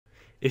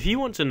If you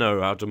want to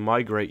know how to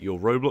migrate your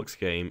Roblox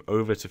game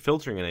over to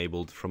filtering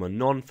enabled from a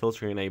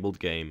non-filtering enabled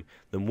game,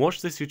 then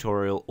watch this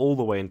tutorial all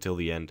the way until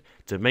the end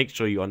to make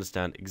sure you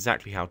understand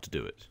exactly how to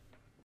do it.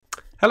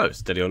 Hello,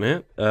 SteadyOn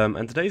here,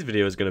 and today's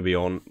video is going to be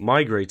on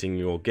migrating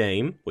your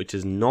game, which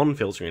is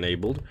non-filtering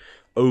enabled,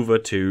 over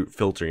to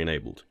filtering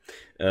enabled.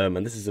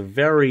 And this is a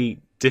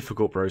very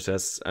difficult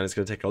process, and it's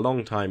going to take a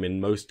long time in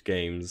most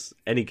games,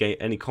 any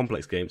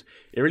complex games.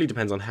 It really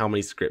depends on how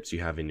many scripts you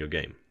have in your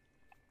game.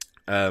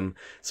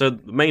 So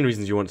the main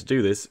reasons you want to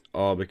do this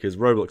are because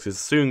Roblox is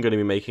soon going to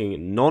be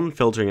making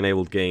non-filtering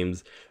enabled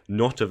games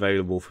not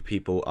available for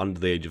people under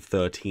the age of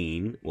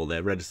 13. Well,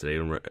 they're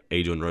registered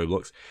age on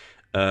Roblox.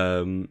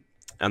 And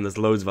there's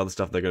loads of other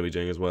stuff they're going to be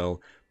doing as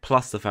well.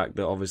 Plus the fact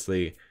that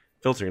obviously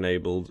filtering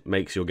enabled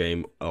makes your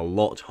game a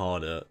lot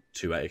harder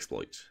to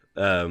exploit.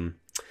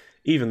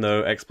 Even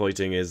though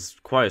exploiting is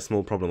quite a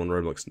small problem on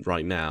Roblox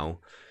right now,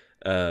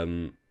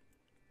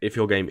 if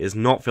your game is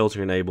not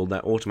filtering enabled,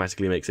 that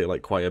automatically makes it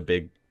like quite a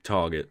big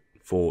target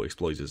for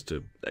exploiters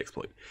to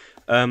exploit.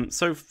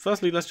 So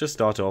firstly, let's just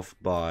start off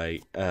by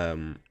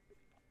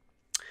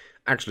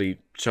actually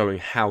showing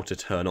how to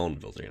turn on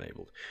filtering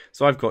enabled.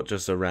 So I've got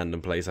just a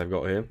random place I've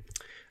got here.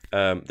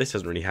 This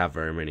doesn't really have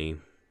very many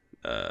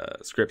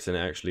scripts in it,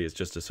 actually. It's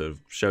just a sort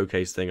of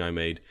showcase thing I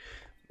made.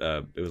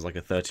 It was like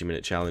a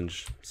 30-minute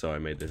challenge, so I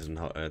made this in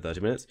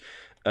 30 minutes.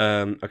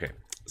 Okay,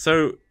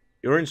 so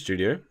you're in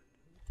Studio.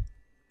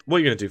 What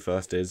you're going to do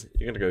first is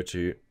you're going to go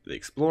to the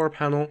Explorer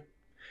panel,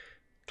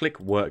 click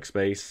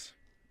Workspace,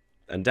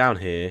 and down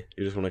here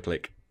you just want to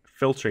click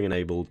Filtering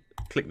Enabled,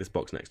 click this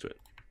box next to it.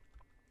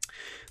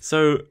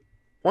 So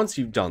once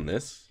you've done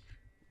this,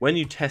 when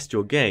you test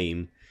your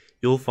game,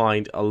 you'll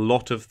find a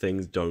lot of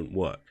things don't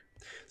work.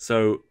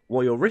 So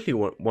what you'll really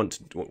going to want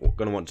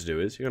to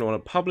do is you're going to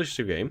want to publish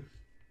your game,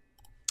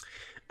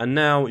 and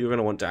now you're going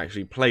to want to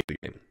actually play the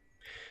game.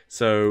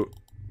 So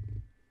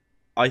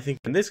I think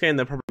in this game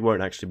there probably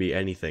won't actually be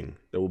anything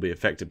that will be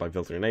affected by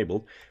filtering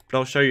enabled, but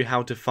I'll show you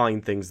how to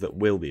find things that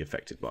will be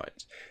affected by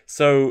it.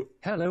 So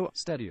hello,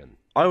 SteadyOn.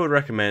 I would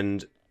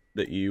recommend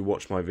that you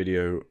watch my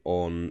video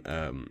on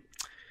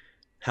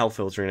how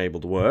filtering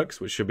enabled works,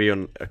 which should be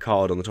on a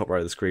card on the top right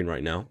of the screen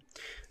right now.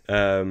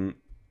 And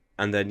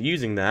then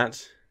using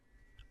that,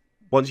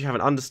 once you have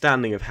an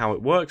understanding of how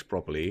it works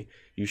properly,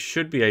 you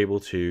should be able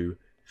to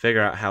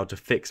figure out how to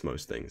fix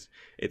most things.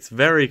 It's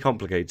very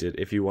complicated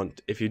if you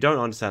don't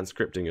understand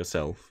scripting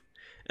yourself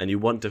and you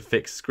want to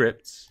fix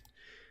scripts,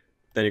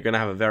 then you're going to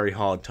have a very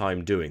hard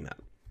time doing that.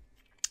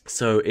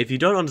 So if you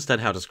don't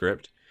understand how to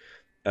script,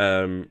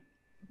 then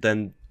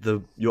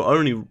your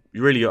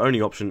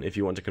only option if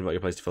you want to convert your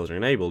place to filtering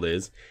enabled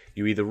is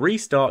you either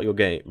restart your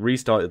game,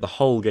 restart the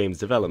whole game's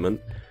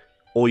development,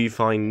 or you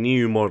find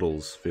new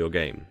models for your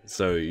game.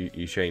 So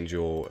you change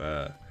your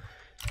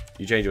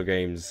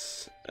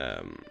game's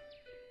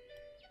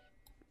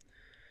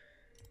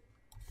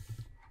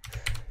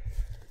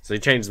So you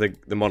change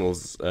the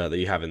models that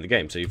you have in the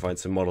game, so you find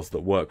some models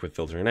that work with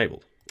filtering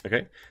enabled.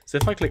 Okay, so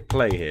if I click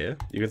play here,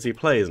 you can see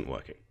play isn't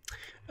working,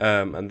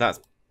 and that's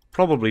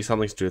probably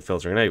something to do with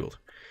filtering enabled.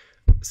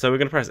 So we're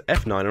going to press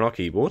F9 on our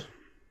keyboard,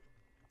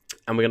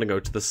 and we're going to go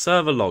to the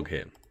server log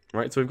here.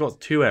 Right, so we've got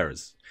two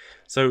errors.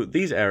 So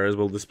these errors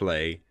will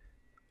display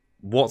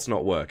what's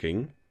not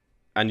working,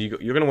 and you're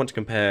going to want to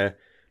compare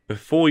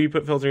before you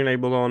put filtering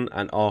enabled on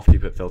and after you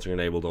put filtering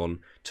enabled on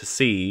to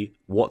see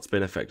what's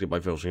been affected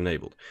by filtering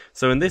enabled.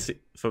 So in this,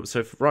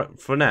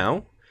 for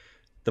now,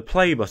 the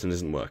play button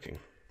isn't working,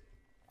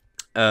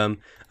 and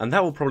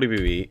that will probably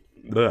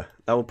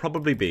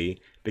be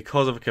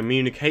because of a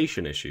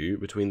communication issue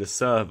between the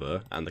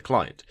server and the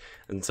client.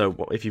 And so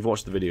if you've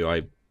watched the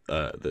video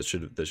that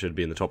should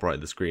be in the top right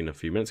of the screen a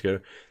few minutes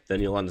ago,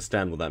 then you'll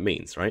understand what that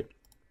means, right?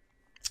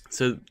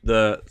 So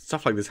the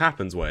stuff like this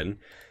happens when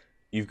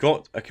you've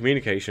got a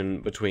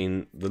communication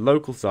between the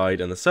local side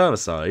and the server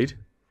side,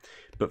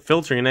 but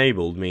filtering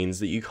enabled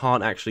means that you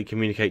can't actually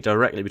communicate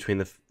directly between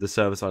the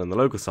server side and the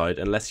local side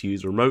unless you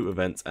use remote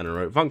events and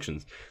remote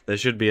functions. There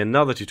should be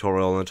another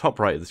tutorial on the top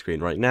right of the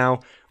screen right now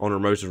on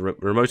remote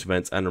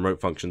events and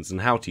remote functions and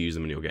how to use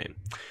them in your game.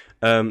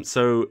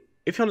 So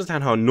if you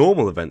understand how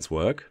normal events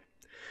work,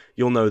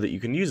 you'll know that you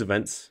can use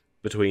events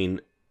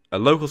between a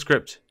local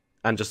script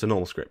and just a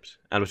normal script,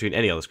 and between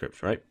any other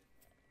script, right?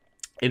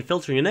 In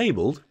filtering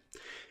enabled,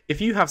 if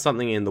you have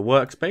something in the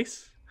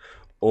workspace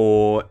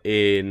or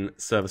in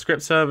server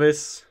script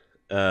service,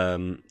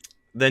 then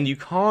you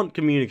can't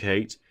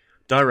communicate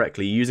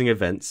directly using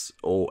events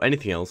or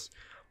anything else.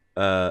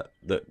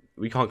 That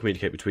we can't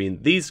communicate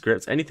between these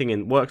scripts. Anything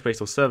in workspace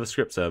or server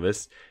script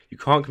service, you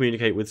can't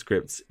communicate with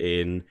scripts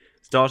in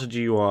starter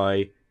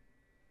GUI,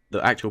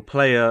 the actual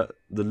player,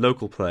 the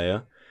local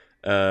player,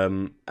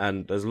 and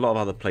there's a lot of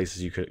other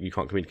places you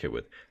can't communicate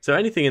with. So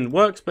anything in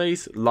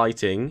workspace,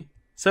 lighting,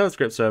 server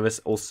script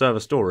service, or server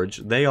storage,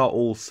 they are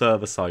all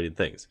server-sided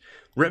things.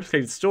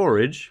 Replicated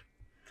storage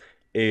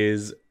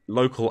is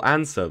local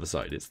and server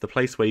side. It's the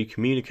place where you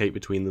communicate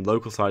between the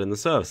local side and the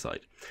server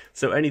side.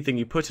 So anything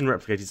you put in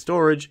replicated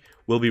storage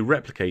will be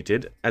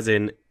replicated, as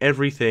in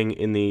everything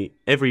in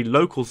every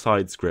local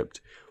side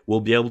script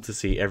will be able to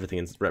see everything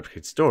in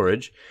replicated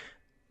storage.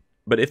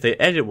 But if they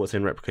edit what's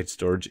in replicated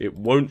storage, it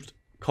won't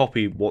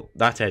copy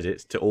that edit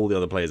to all the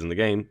other players in the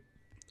game,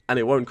 and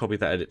it won't copy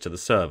that edit to the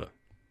server.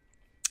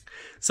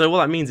 So what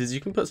that means is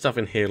you can put stuff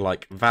in here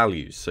like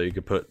values. So you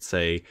could put,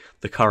 say,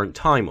 the current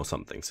time or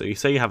something. So you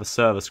say you have a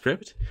server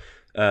script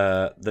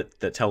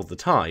that tells the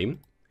time.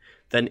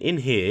 Then in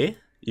here,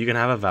 you can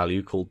have a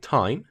value called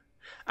time.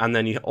 And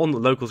then on the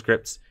local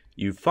scripts,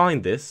 you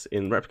find this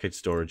in replicated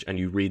storage and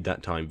you read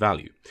that time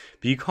value.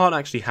 But you can't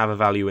actually have a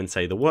value in,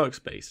 say, the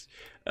workspace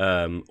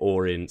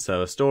or in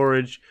server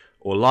storage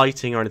or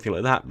lighting or anything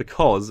like that,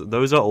 because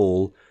those are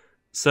all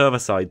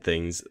server-side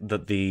things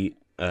that the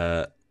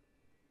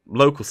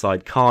local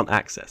side can't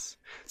access.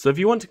 So if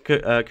you want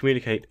to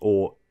communicate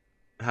or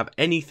have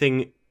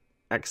anything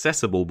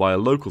accessible by a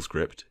local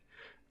script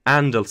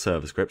and a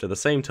server script at the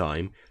same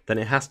time, then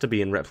it has to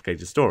be in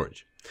replicated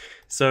storage.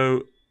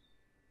 So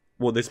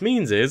what this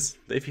means is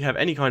that if you have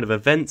any kind of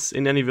events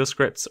in any of your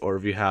scripts, or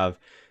if you have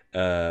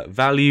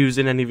values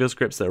in any of your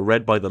scripts that are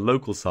read by the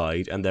local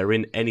side and they're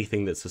in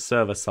anything that's a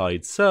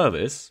server-side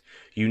service,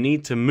 you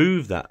need to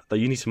move that,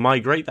 you need to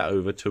migrate that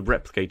over to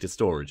replicated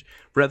storage.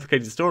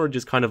 Replicated storage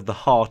is kind of the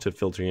heart of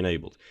filtering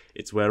enabled.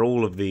 It's where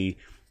all of the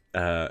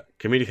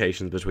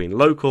communications between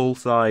local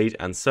side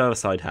and server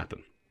side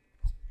happen.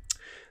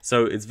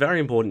 So it's very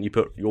important you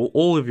put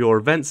all of your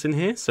events in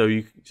here. So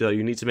you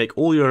need to make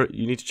you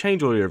need to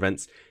change all your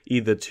events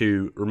either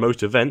to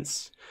remote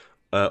events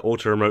or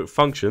to remote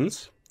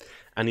functions.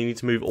 And you need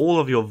to move all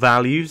of your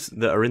values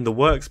that are in the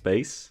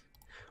workspace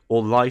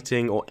or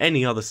lighting or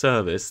any other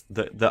service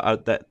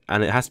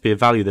and it has to be a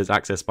value that's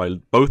accessed by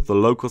both the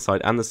local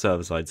side and the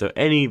server side. So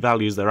any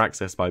values that are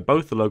accessed by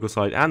both the local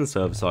side and the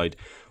server side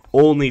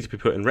all need to be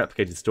put in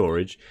replicated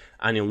storage,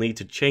 and you'll need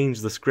to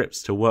change the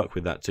scripts to work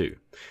with that too.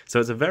 So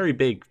it's a very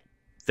big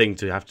thing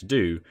to have to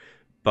do,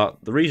 but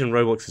the reason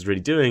Roblox is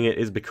really doing it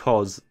is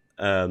because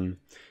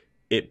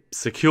it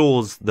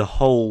secures the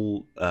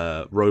whole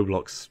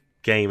Roblox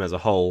game as a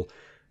whole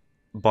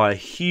by a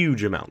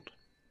huge amount.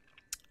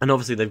 And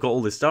obviously they've got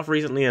all this stuff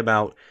recently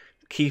about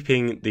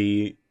keeping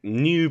the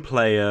new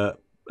player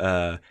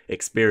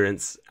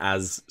experience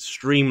as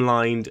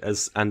streamlined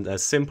and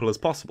as simple as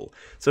possible.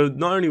 So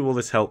not only will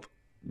this help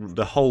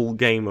the whole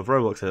game of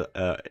Roblox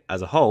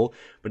as a whole,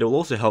 but it will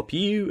also help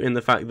you in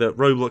the fact that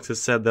Roblox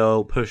has said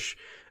they'll push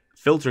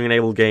filtering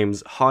enabled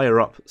games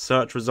higher up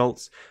search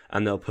results,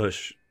 and they'll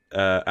push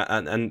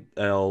and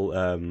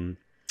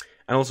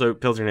also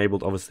filtering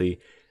enabled obviously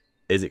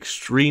is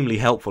extremely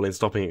helpful in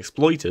stopping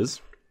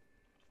exploiters.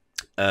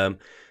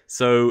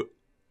 So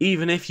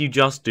even if you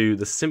just do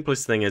the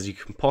simplest thing as you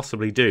can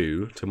possibly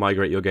do to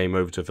migrate your game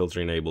over to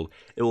filtering enabled,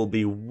 it will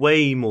be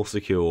way more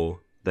secure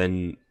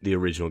than the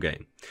original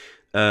game.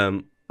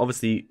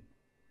 Obviously,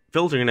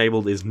 filtering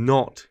enabled is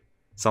not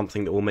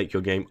something that will make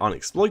your game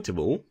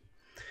unexploitable.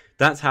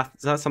 That's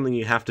something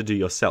you have to do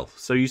yourself.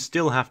 So you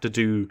still have to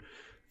do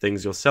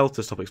things yourself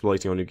to stop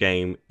exploiting on your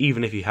game,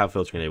 even if you have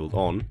filtering enabled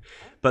on.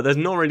 But there's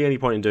not really any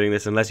point in doing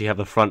this unless you have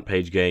a front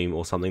page game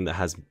or something that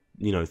has,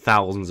 you know,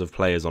 thousands of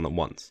players on at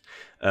once,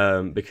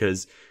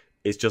 because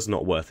it's just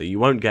not worth it. You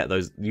won't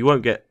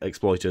get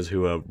exploiters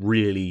who are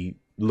really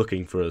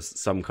looking for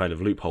some kind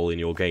of loophole in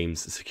your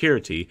game's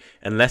security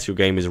unless your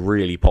game is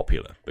really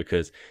popular,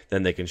 because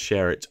then they can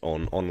share it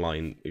on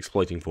online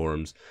exploiting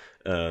forums,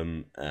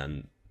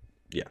 and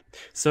yeah.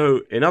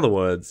 So in other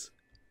words,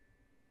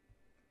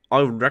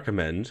 I would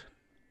recommend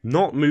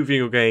not moving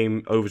your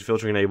game over to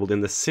filtering enabled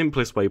in the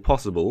simplest way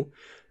possible,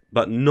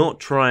 but not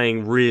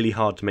trying really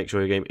hard to make sure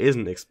your game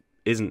isn't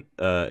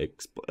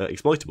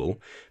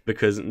exploitable,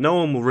 because no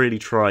one will really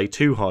try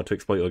too hard to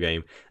exploit your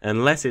game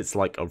unless it's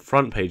like a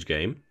front page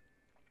game.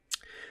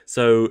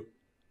 So,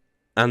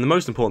 and the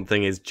most important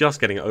thing is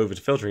just getting it over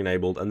to filtering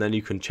enabled, and then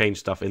you can change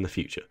stuff in the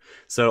future.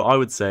 So I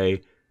would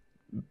say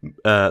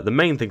the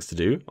main things to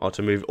do are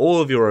to move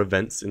all of your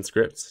events in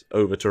scripts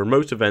over to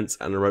remote events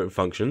and remote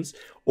functions.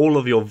 All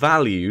of your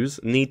values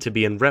need to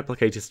be in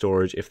replicated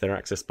storage if they're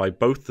accessed by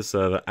both the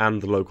server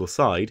and the local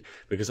side,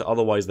 because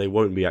otherwise they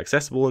won't be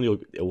accessible and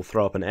it will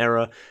throw up an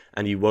error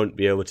and you won't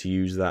be able to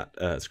use that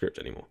script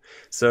anymore.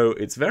 So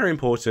it's very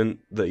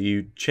important that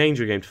you change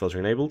your game to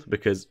filtering enabled,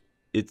 because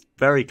it's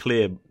very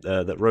clear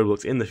that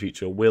Roblox in the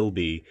future will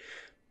be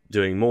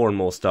doing more and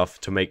more stuff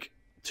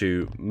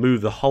to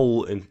move the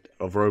whole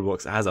of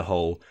Roblox as a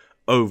whole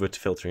over to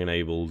filtering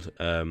enabled,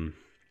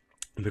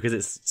 because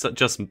it's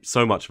just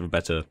so much of a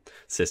better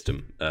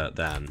system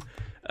than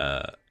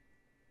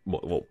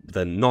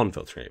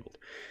non-filtering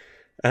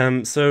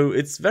enabled. So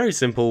it's a very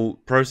simple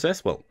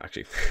process. Well,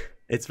 actually,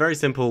 it's very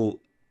simple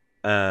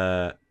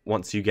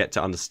once you get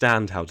to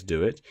understand how to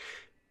do it.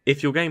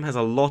 If your game has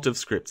a lot of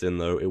scripts in,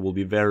 though, it will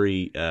be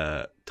very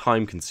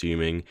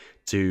time-consuming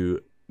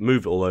to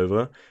move it all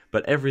over,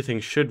 but everything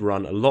should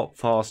run a lot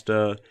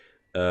faster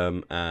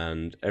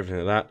and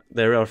everything like that.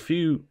 There are a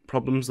few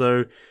problems,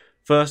 though.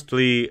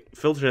 Firstly,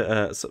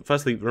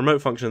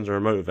 remote functions and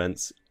remote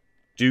events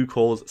do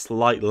cause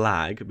slight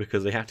lag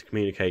because they have to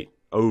communicate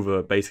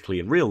over, basically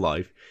in real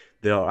life.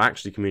 They are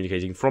actually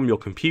communicating from your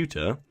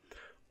computer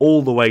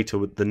all the way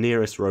to the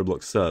nearest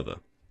Roblox server.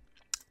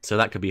 So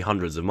that could be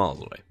hundreds of miles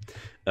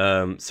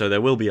away. So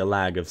there will be a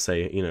lag of,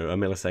 say, a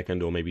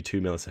millisecond or maybe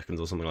 2 milliseconds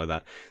or something like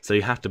that. So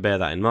you have to bear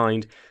that in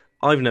mind.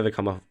 I've never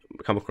come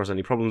across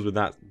any problems with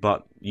that,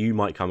 but you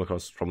might come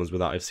across problems with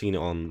that. I've seen it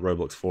on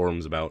Roblox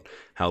forums about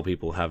how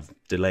people have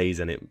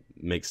delays and it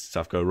makes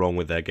stuff go wrong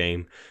with their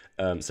game.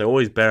 So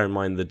always bear in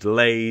mind the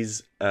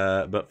delays.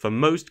 But for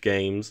most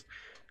games,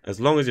 as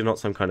long as you're not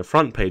some kind of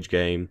front page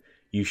game,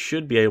 you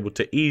should be able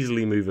to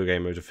easily move your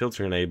game over to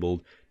filtering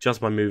enabled just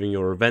by moving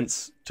your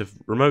events to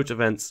remote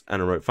events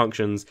and remote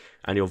functions,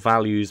 and your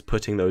values,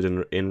 putting those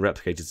in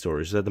replicated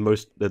storage. They're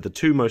the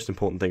two most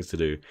important things to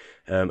do.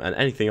 And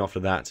anything after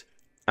that,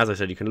 as I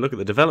said, you can look at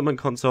the development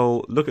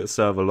console, look at the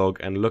server log,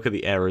 and look at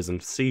the errors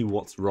and see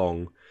what's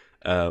wrong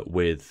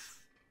with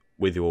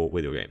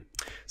your game.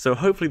 So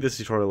hopefully this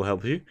tutorial will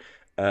help you.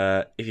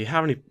 If you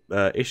have any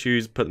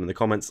issues, put them in the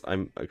comments.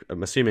 I'm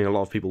assuming a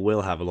lot of people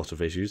will have a lot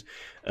of issues.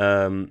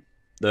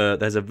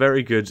 There's a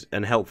very good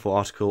and helpful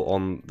article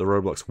on the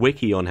Roblox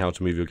Wiki on how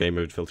to move your game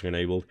over to filtering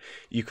enabled.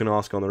 You can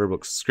ask on the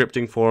Roblox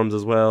scripting forums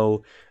as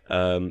well,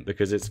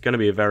 because it's going to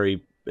be a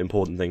very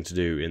important thing to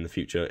do in the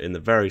future. In the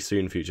very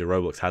soon future,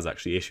 Roblox has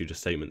actually issued a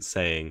statement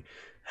saying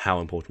how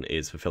important it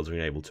is for filtering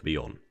enabled to be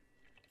on.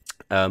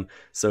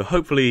 So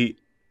hopefully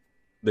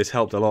this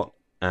helped a lot,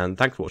 and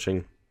thanks for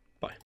watching.